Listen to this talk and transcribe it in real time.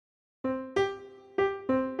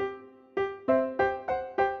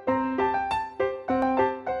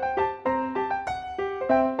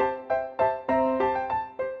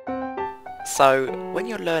So, when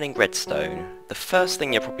you're learning Redstone, the first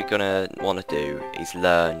thing you're probably going to want to do is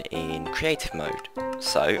learn in creative mode.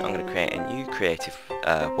 So, I'm going to create a new creative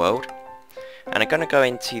world, and I'm going to go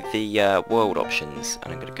into the world options,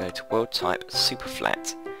 and I'm going to go to world type super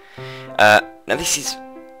flat. Now this is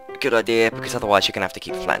a good idea because otherwise you're going to have to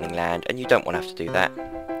keep flattening land, and you don't want to have to do that.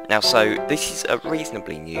 Now, so this is a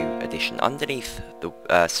reasonably new addition. Underneath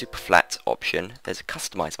the super flat option, there's a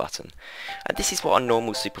customize button, and this is what a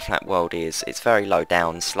normal super flat world is. It's very low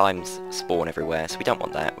down, slimes spawn everywhere, so we don't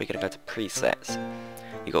want that. We're going to go to presets.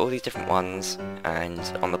 You've got all these different ones, and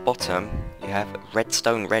on the bottom you have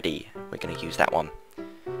Redstone ready. We're going to use that one,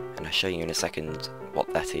 and I'll show you in a second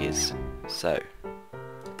what that is. So,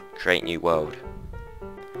 create new world.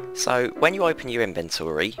 So when you open your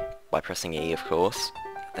inventory, by pressing E of course,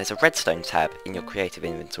 there's a Redstone tab in your creative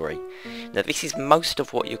inventory. Now this is most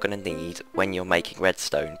of what you're going to need when you're making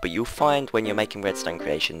Redstone, but you'll find when you're making Redstone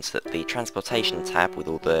creations that the transportation tab with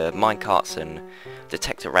all the minecarts and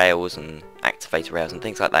detector rails and activator rails and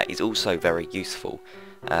things like that is also very useful.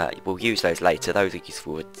 We'll use those later. Those are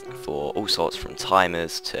useful for all sorts, from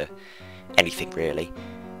timers to anything really.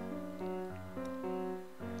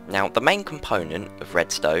 Now the main component of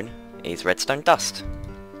Redstone is Redstone dust.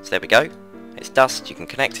 So there we go. It's dust, you can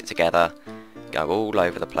connect it together, go all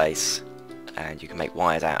over the place, and you can make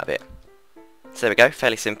wires out of it. So there we go,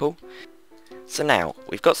 fairly simple. So now,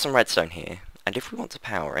 we've got some redstone here, and if we want to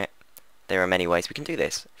power it, there are many ways we can do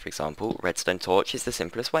this. For example, redstone torch is the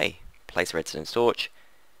simplest way. Place a redstone torch,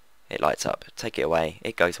 it lights up. Take it away,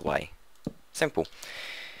 it goes away. Simple.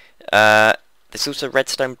 There's also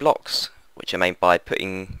redstone blocks, which are made by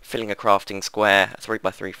filling a crafting square, a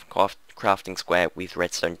 3x3 crafting square with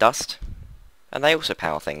redstone dust. And they also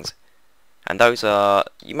power things. And those are,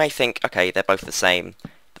 you may think, okay, they're both the same,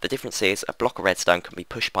 but the difference is a block of redstone can be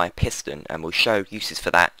pushed by a piston, and we'll show uses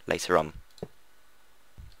for that later on.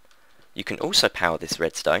 You can also power this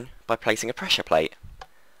redstone by placing a pressure plate,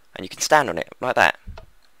 and you can stand on it like that.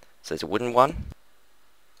 So there's a wooden one,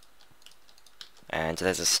 and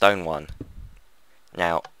there's a stone one.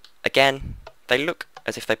 Now, again, they look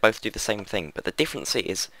as if they both do the same thing, but the difference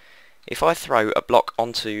is, if I throw a block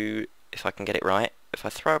onto, if I can get it right, if I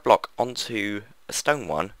throw a block onto a stone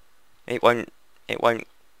one, it won't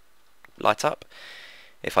light up.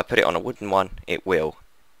 If I put it on a wooden one, it will.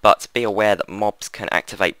 But be aware that mobs can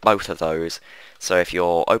activate both of those, so if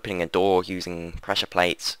you're opening a door using pressure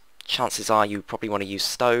plates, chances are you probably want to use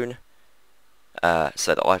stone,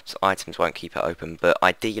 so that items won't keep it open, but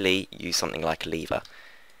ideally use something like a lever,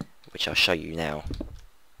 which I'll show you now.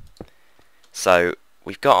 So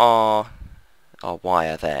we've got our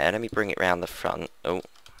wire there. Let me bring it round the front,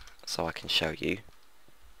 so I can show you.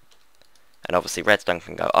 And obviously redstone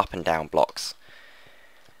can go up and down blocks.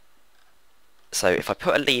 So if I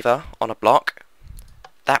put a lever on a block,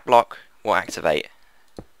 that block will activate.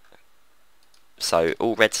 So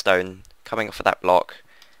all redstone coming off of that block,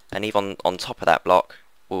 and even on top of that block,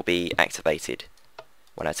 will be activated.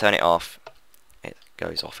 When I turn it off, it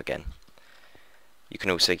goes off again. You can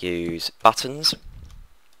also use buttons.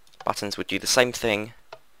 Buttons would do the same thing,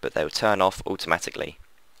 but they will turn off automatically.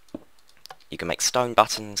 You can make stone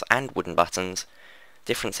buttons and wooden buttons.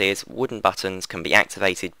 Difference is, wooden buttons can be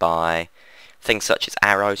activated by things such as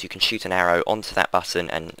arrows. You can shoot an arrow onto that button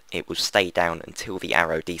and it will stay down until the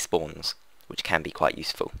arrow despawns, which can be quite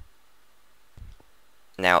useful.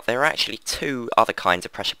 Now, there are actually two other kinds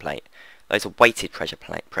of pressure plate. Those are weighted pressure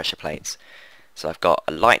plates. So I've got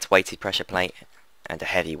a light weighted pressure plate and a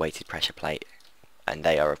heavy weighted pressure plate. And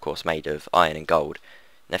they are of course made of iron and gold.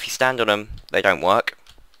 Now if you stand on them, they don't work,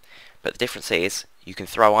 but the difference is you can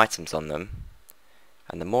throw items on them,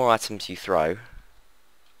 and the more items you throw,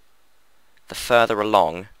 the further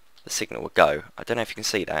along the signal will go. I don't know if you can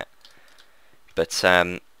see that, but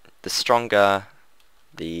the stronger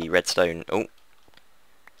the redstone,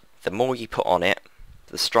 the more you put on it,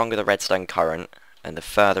 the stronger the redstone current and the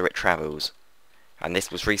further it travels. And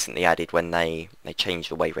this was recently added when they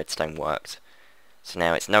changed the way redstone worked. So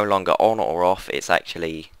now it's no longer on or off, it's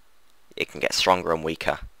actually, it can get stronger and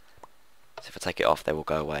weaker. So if I take it off, they will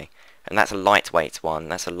go away. And that's a lightweight one,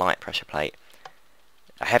 that's a light pressure plate.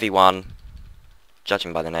 A heavy one,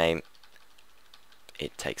 judging by the name,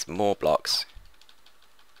 it takes more blocks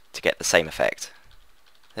to get the same effect.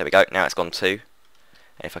 There we go, now it's gone 2. And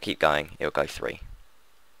if I keep going, it will go 3.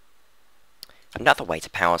 Another way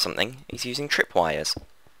to power something is using tripwires.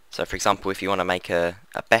 So for example, if you want to make a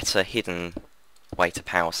better hidden way to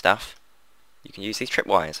power stuff, you can use these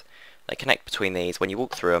tripwires. They connect between these. When you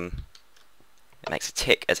walk through them, it makes a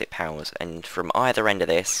tick as it powers, and from either end of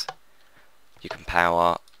this you can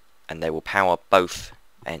power, and they will power both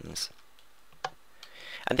ends.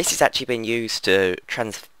 And this has actually been used to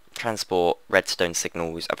transport redstone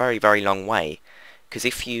signals a very, very long way, because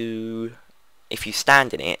if you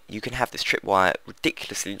stand in it, you can have this tripwire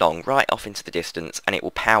ridiculously long right off into the distance, and it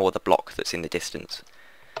will power the block that's in the distance.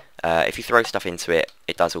 If you throw stuff into it,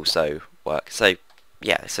 it does also work. So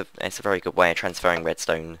yeah, it's a very good way of transferring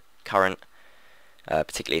redstone current,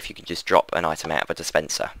 particularly if you can just drop an item out of a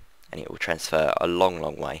dispenser and it will transfer a long,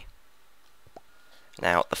 long way.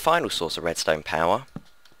 Now, the final source of redstone power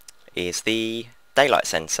is the daylight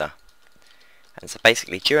sensor. And so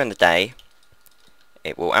basically during the day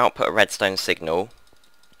it will output a redstone signal,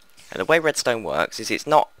 and the way redstone works is it's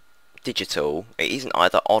not digital, it isn't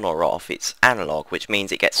either on or off, it's analog, which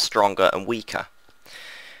means it gets stronger and weaker.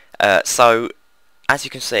 So as you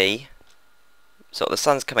can see, sort of the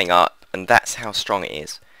sun's coming up, and that's how strong it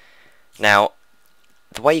is. Now,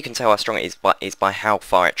 the way you can tell how strong it is by how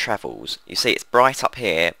far it travels. You see it's bright up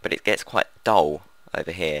here, but it gets quite dull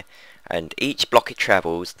over here. And each block it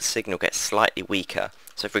travels, the signal gets slightly weaker.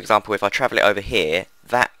 So for example, if I travel it over here,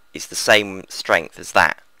 that is the same strength as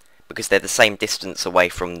that, because they're the same distance away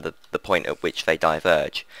from the point at which they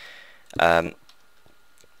diverge.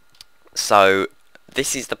 So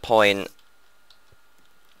this is the point,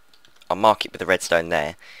 I'll mark it with the redstone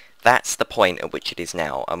there. That's the point at which it is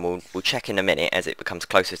now, and we'll check in a minute as it becomes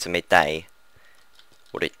closer to midday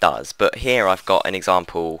what it does. But here I've got an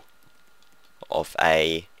example of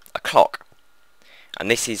a clock,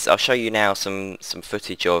 and this is, I'll show you now some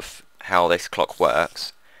footage of how this clock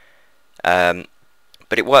works. But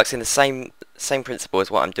it works in the same principle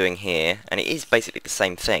as what I'm doing here, and it is basically the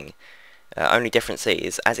same thing. Only difference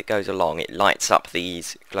is, as it goes along, it lights up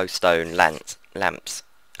these glowstone lamps,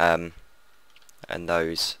 and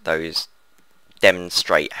those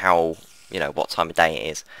demonstrate how, what time of day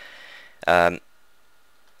it is.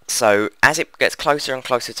 So as it gets closer and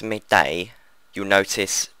closer to midday, you'll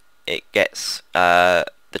notice it gets the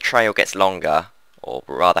trail gets longer, or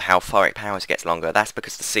rather how far it powers gets longer. That's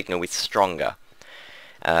because the signal is stronger.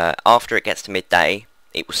 After it gets to midday,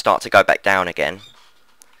 it will start to go back down again,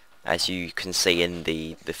 as you can see in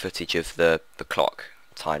the footage of the clock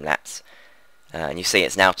time lapse. And you see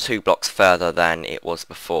it's now 2 blocks further than it was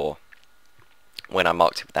before when I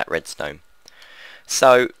marked it with that redstone.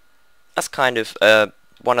 So that's kind of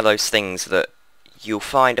one of those things that you'll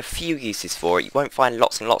find a few uses for it. You won't find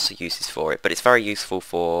lots and lots of uses for it, but it's very useful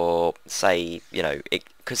for, say,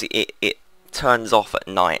 because it turns off at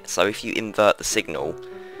night. So if you invert the signal,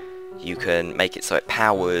 you can make it so it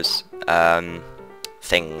powers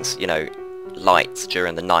things, lights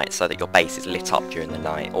during the night, so that your base is lit up during the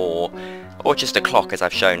night, or just a clock, as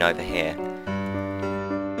I've shown over here.